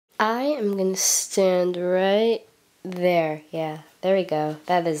I am gonna stand right there. Yeah, there we go.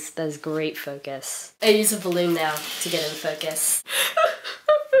 That is great focus. I use a balloon now to get in focus.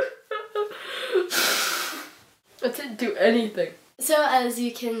 It didn't do anything. So as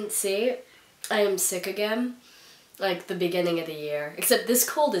you can see, I am sick again. Like the beginning of the year. Except this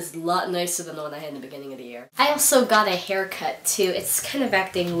cold is a lot nicer than the one I had in the beginning of the year. I also got a haircut too. It's kind of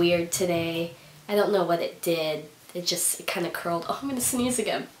acting weird today. I don't know what it did. It kind of curled. Oh, I'm gonna sneeze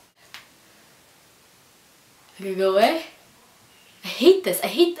again. I gotta go away. I hate this. I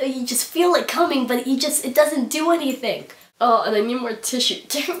hate that you just feel it coming, but it doesn't do anything. Oh, and I need more tissue.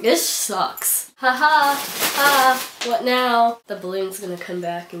 This sucks. Haha, ha, what now? The balloon's gonna come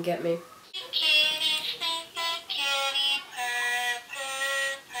back and get me.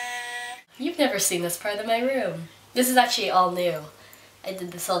 You've never seen this part of my room. This is actually all new. I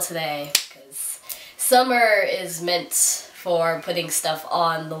did this all today because summer is meant for putting stuff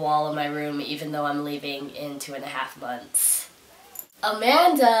on the wall of my room even though I'm leaving in 2.5 months.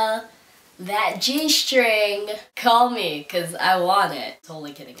 Amanda, that G-string, call me because I want it.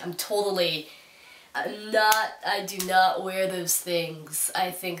 Totally kidding. I do not wear those things.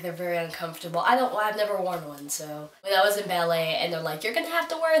 I think they're very uncomfortable. I've never worn one, so. When I was in ballet and they're like, you're gonna have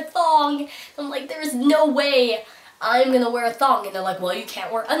to wear a thong. I'm like, there's no way I'm gonna wear a thong. And they're like, well, you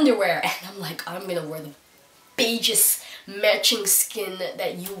can't wear underwear. And I'm like, I'm gonna wear the beigest matching skin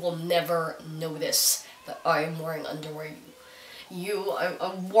that you will never notice that I am wearing underwear.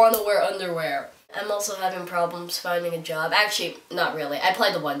 I wanna wear underwear. I'm also having problems finding a job. Actually, not really. I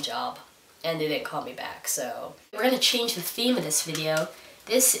applied to one job and they didn't call me back, so. We're gonna change the theme of this video.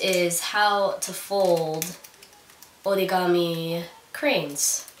 This is how to fold origami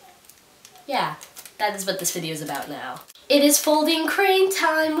cranes. Yeah, that is what this video is about now. It is folding crane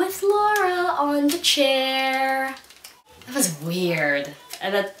time with Laura on the chair. That was weird.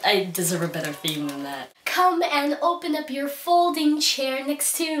 I deserve a better theme than that. Come and open up your folding chair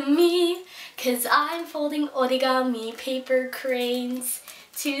next to me, 'cause I'm folding origami paper cranes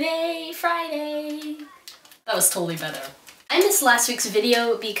today, Friday. That was totally better. I missed last week's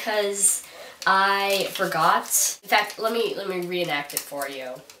video because I forgot. In fact, let me reenact it for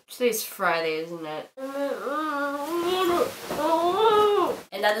you. Today's Friday, isn't it?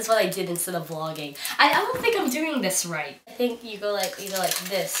 And that is what I did instead of vlogging. I don't think I'm doing this right. I think you go like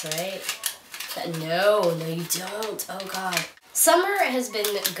this, right? No, you don't. Oh god. Summer has been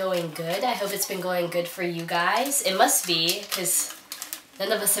going good. I hope it's been going good for you guys. It must be, because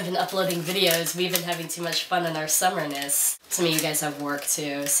none of us have been uploading videos. We've been having too much fun in our summerness. Some of you guys have work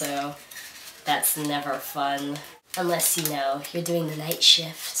too, so that's never fun. Unless, you know, you're doing the night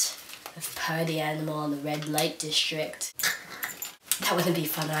shift of Party Animal in the red light district. That wouldn't be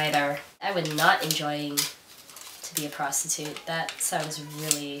fun either. I would not enjoy to be a prostitute. That sounds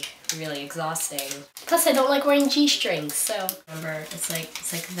really, really exhausting. Plus, I don't like wearing G-strings, so remember, it's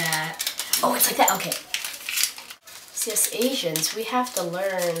like that. Oh, it's like that. Okay. See, us Asians, we have to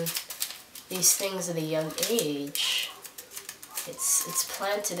learn these things at a young age. It's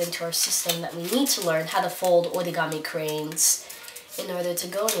planted into our system that we need to learn how to fold origami cranes in order to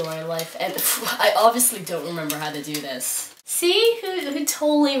go anywhere in life. And I obviously don't remember how to do this. See? Who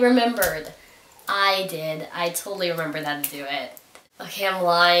totally remembered? I did. I totally remembered how to do it. Okay, I'm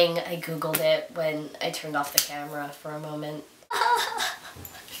lying. I googled it when I turned off the camera for a moment.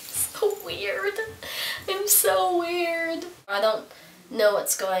 So weird. I'm so weird. I don't know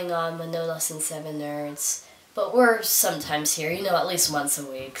what's going on with No Less Than 7 Nerds, but we're sometimes here, you know, at least once a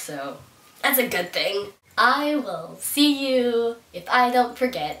week, so that's a good thing. I will see you, if I don't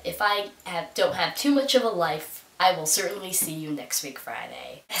forget, if I don't have too much of a life, I will certainly see you next week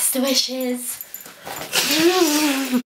Friday. Best wishes!